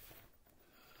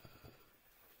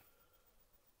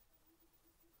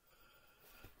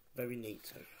 very neat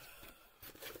too.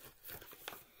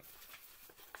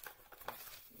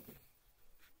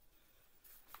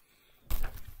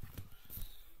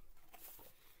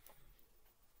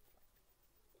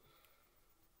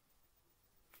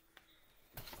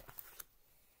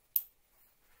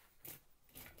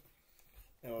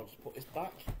 Now I'll just put this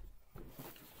back.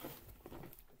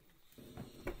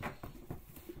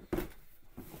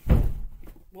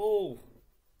 Whoa!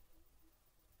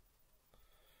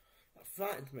 That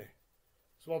frightened me.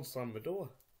 Someone slammed the door.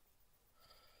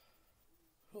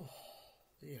 Oh,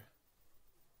 dear.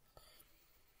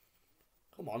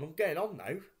 Come on, I'm getting on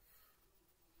now.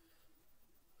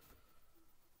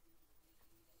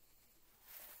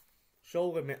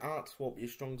 Surely my arts won't be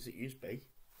as strong as it used to be.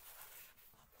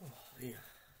 Oh, dear.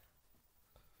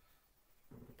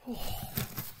 Oh.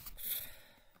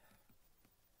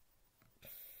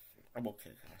 I'm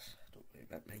okay, guys. Don't worry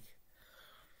about me.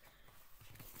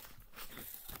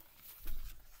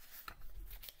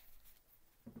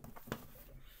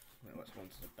 Right, let's go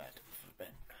to the bed for a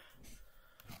bit.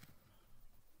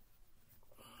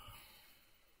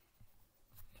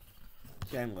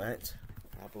 It's getting late.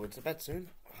 I'll be going to bed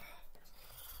soon.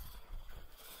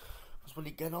 Because when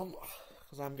you get on,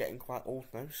 because I'm getting quite old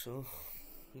now, so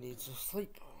you need to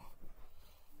sleep.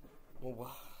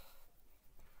 Oh,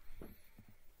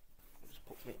 just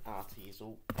put my arties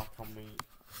all back on me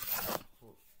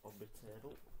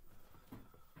table.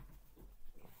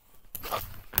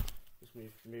 Just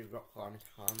move rock climbing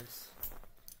harness.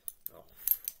 Oh,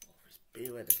 there's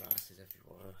beer with the glasses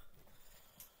everywhere.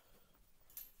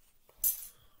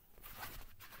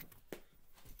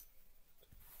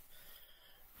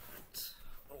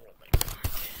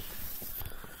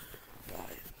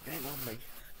 Right, get on me,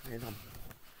 get on.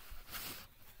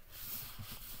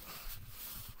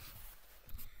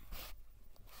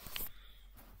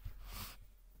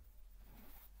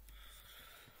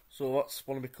 So what's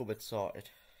one of my cupboards sorted?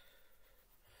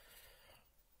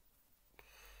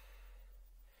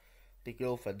 The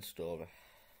girlfriend story.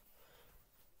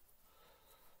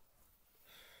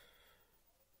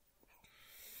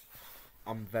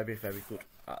 I'm very, very good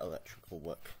at electrical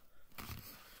work.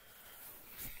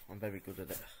 I'm very good at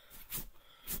it.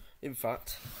 In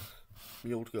fact,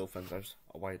 my old girlfriend's house,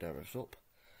 I wired her house up.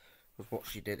 Because what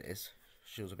she did is,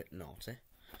 she was a bit naughty.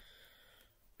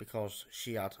 Because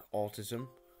she had autism.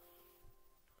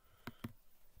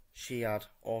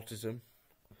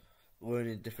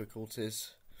 Learning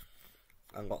difficulties,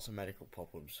 and lots of medical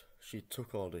problems. She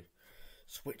took all the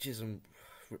switches and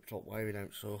ripped up wiring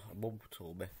out, so her mum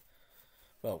told me.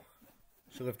 Well,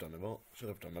 she lived on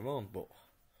her own, but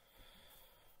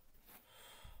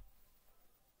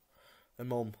her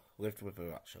mum lived with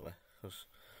her actually, because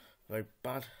very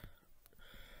bad.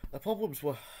 The problems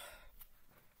were,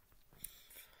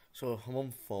 so her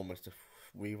mum phoned me to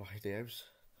rewire the house.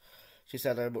 She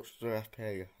said, how much do I have to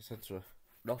pay you? I said to her,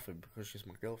 nothing, because she's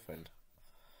my girlfriend.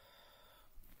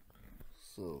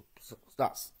 So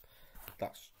that's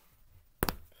that.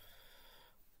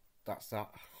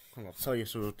 And I'll tell you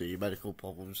some of the medical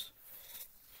problems.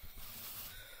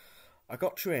 I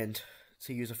got trained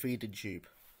to use a feeding tube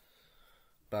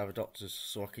by the doctors,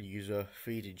 so I could use a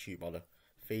feeding tube on a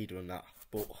feeder and that,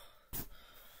 but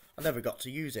I never got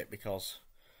to use it because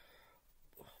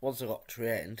once I got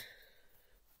trained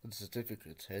and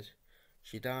certificated,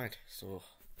 she died, so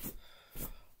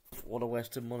what a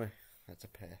waste of money I had to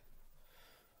pay.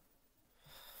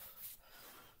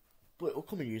 But it'll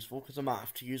come in useful because I might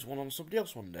have to use one on somebody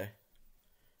else one day.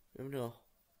 Never know.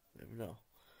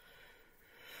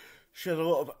 She had a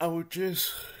lot of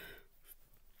allergies.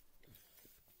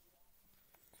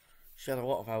 She had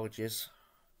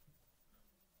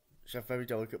very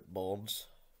delicate bones.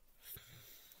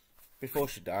 Before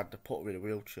she died, they put her in a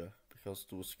wheelchair because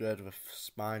they were scared of her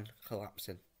spine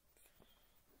collapsing.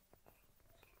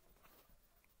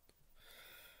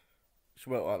 She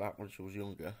went like that when she was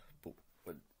younger, but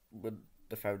when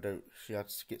they found out she had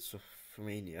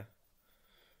schizophrenia,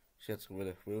 she had to go in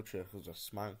a wheelchair because her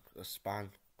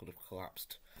spine could have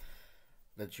collapsed.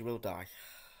 Then she will die.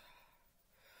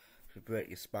 If you break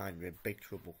your spine, you're in big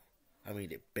trouble. I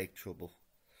mean, big trouble.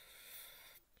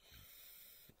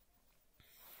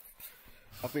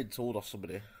 I've been told off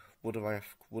somebody,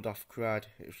 would have cried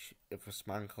if her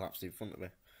spine collapsed in front of me?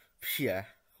 Yeah,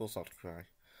 of course I'd cry.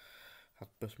 I'd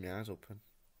burst my eyes open.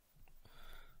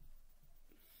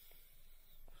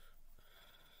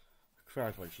 I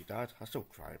cried when she died. I still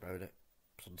cry about it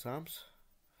sometimes.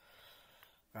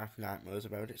 I have nightmares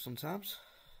about it sometimes.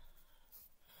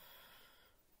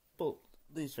 But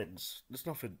these things, there's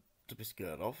nothing to be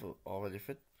scared of or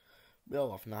anything. We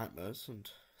all have nightmares and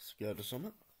scared of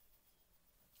something.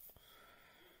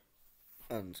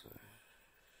 And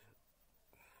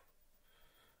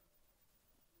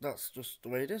that's just the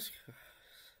way it is.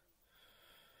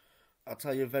 I'll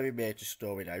tell you a very major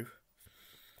story now.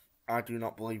 I do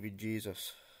not believe in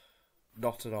Jesus.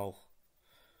 Not at all.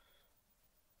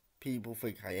 People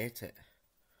think I hate it.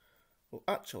 Well,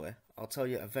 actually, I'll tell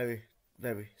you a very,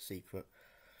 very secret.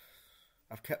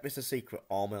 I've kept this a secret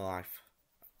all my life.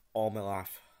 All my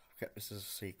life, I've kept this as a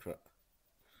secret.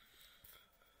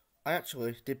 I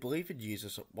actually did believe in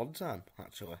Jesus at one time,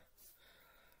 actually.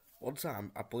 One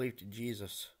time, I believed in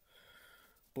Jesus.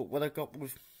 But when I got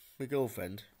with my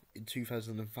girlfriend in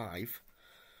 2005,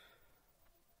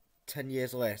 10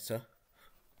 years later,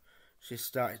 she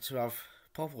started to have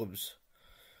problems.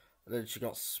 And then she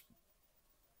got...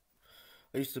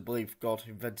 I used to believe God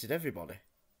invented everybody.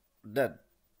 And then,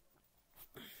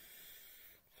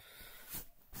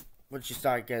 when she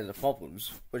started getting the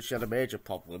problems, when she had a major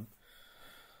problem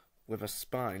with her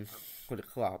spine, with a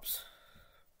collapse,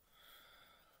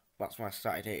 that's when I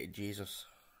started hating Jesus.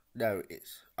 No,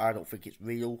 I don't think it's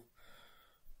real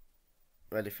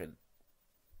or anything.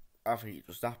 I think it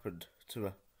just happened to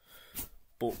her.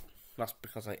 But that's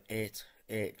because I ate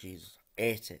Jesus.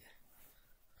 Ate it.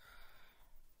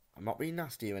 I'm not being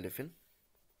nasty or anything.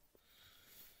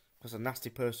 Because a nasty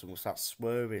person will start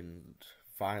swearing and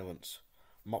violence.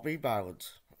 I'm not being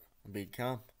violent. I'm being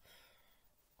calm.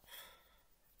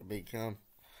 I'm being calm.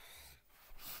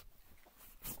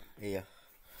 Yeah.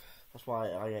 That's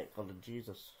why I hate God and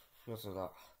Jesus. Because of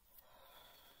that.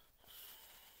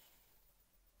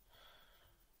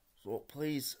 So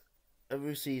please, whoever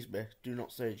who sees me, do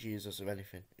not say Jesus or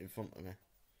anything in front of me.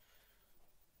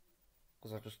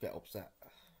 Because I just get upset.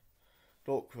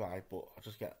 Don't cry, but I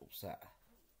just get upset.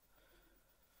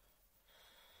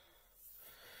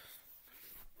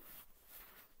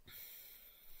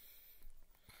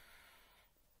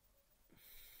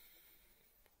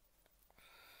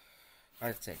 I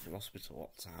had to take her to hospital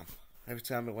all the time. Every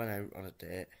time I went out on a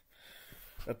date,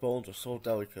 her bones were so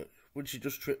delicate. When she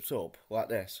just tripped up, like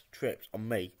this, tripped on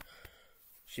me,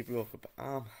 she broke her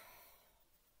arm.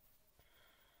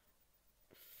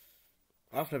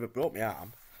 I've never broke my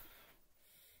arm.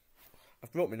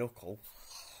 I've broke my knuckle.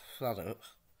 That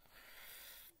hurts.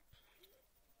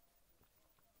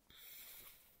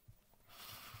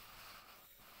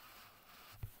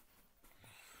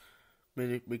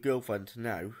 My girlfriend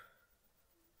now,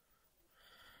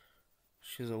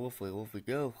 she's a lovely, lovely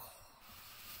girl.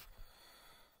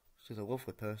 She's a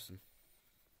lovely person.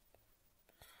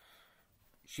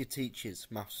 She teaches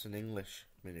maths and English,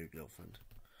 my new girlfriend.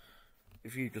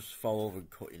 If you just fall over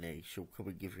and cut your knee, she'll come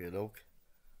and give you a hug.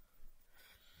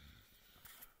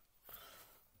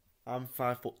 I'm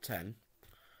 5'10",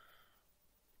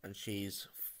 and she's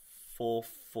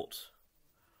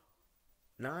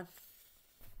 4'9".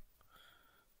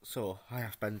 So I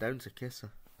have to bend down to kiss her.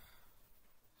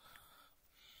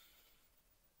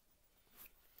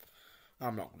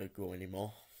 I'm not going to grow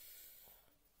anymore.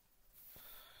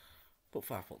 But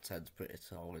 5'10's pretty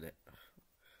tall, isn't it?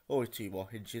 Only 2 more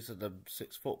inches and I'm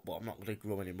 6 foot, but I'm not going to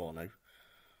grow anymore now.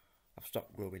 I've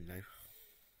stopped growing now.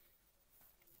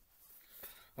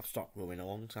 I've stopped growing a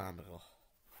long time ago.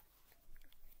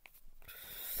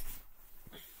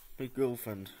 My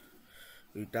girlfriend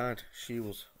who died, she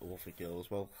was a lovely girl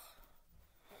as well.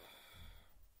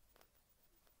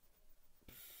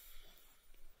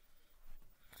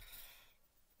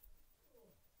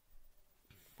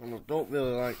 And I don't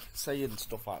really like saying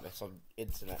stuff like this on the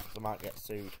internet because I might get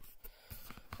sued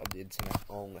on the internet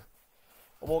only.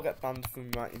 I won't get banned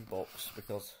from writing books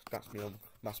because that's my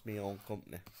own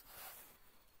company.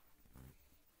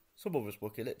 Some others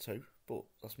work in it too, but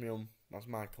that's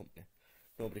my company.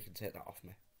 Nobody can take that off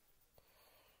me.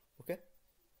 Okay?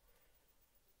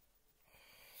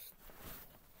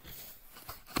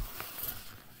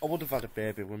 I would have had a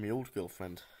baby with my old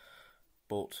girlfriend,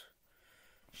 but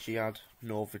she had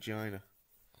no vagina.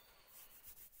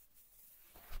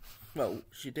 Well,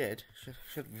 she did. She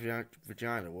had a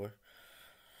vagina where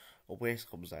her waist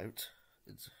comes out,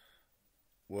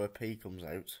 where her pee comes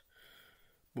out,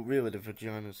 but really the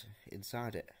vagina's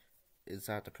inside it,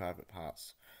 inside the private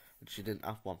parts, and she didn't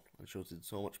have one, and she was in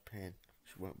so much pain,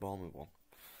 she weren't born with one,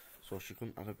 so she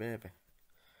couldn't have a baby.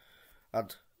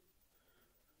 And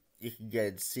you can get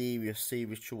in serious,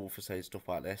 serious trouble for saying stuff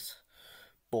like this,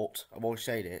 but I'm always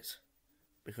saying it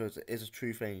because it is a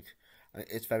true thing, and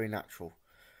it's very natural.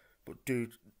 But do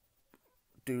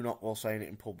not go saying it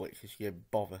in public because you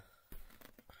get bother.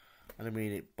 And I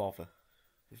mean it, bother.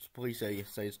 If the police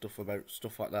say stuff about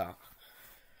stuff like that,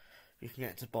 you can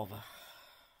get to bother.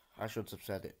 I shouldn't have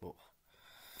said it, but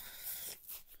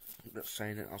That's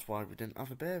saying it, that's why we didn't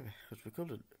have a baby, because we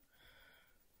couldn't.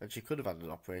 And she could have had an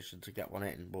operation to get one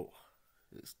in, but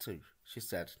it's too. She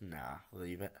said, nah,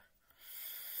 leave it.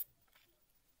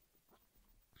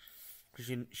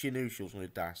 Because she knew she was going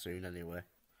to die soon anyway.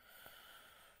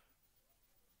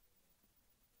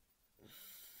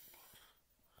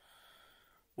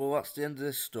 Well, that's the end of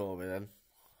this story then.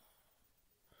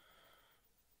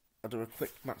 I'll do a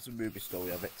quick Max and Ruby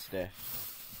story of it today.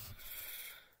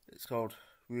 It's called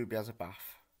Ruby Has a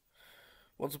Bath.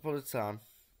 Once upon a time,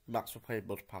 Max were playing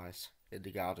mud pies in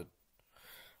the garden,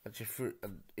 and he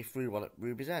threw one at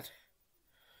Ruby's head.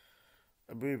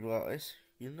 And Ruby like this,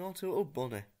 you naughty little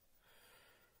bunny.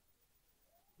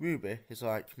 Ruby is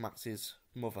like Max's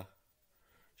mother.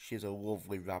 She's a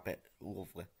lovely rabbit,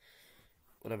 lovely.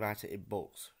 When I write it in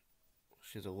books,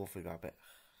 she's a lovely rabbit.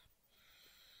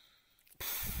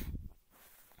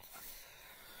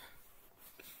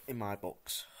 In my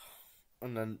books.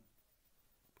 And then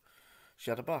she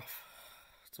had a bath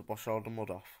to wash all the mud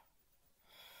off.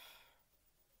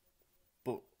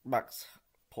 But Max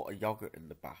put a yogurt in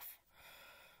the bath,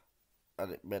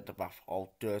 and it made the bath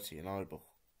all dirty and horrible.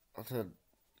 And then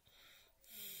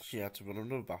she had to run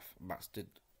another bath. Max did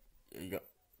a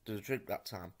drink that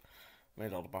time,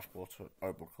 made all the bath water a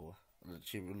horrible colour. And then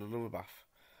she ran another bath.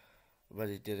 And then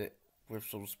he did it with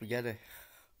some spaghetti,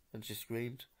 and she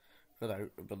screamed, got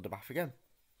out and run the bath again.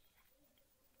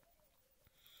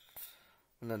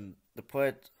 And then they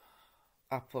played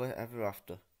Happily Ever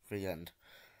After for the end.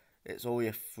 It's only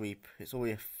a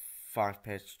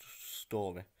 5-page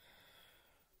story,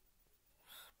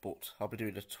 but I'll be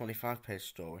doing a 25-page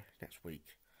story next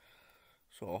week.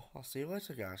 So I'll see you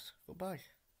later, guys. Goodbye.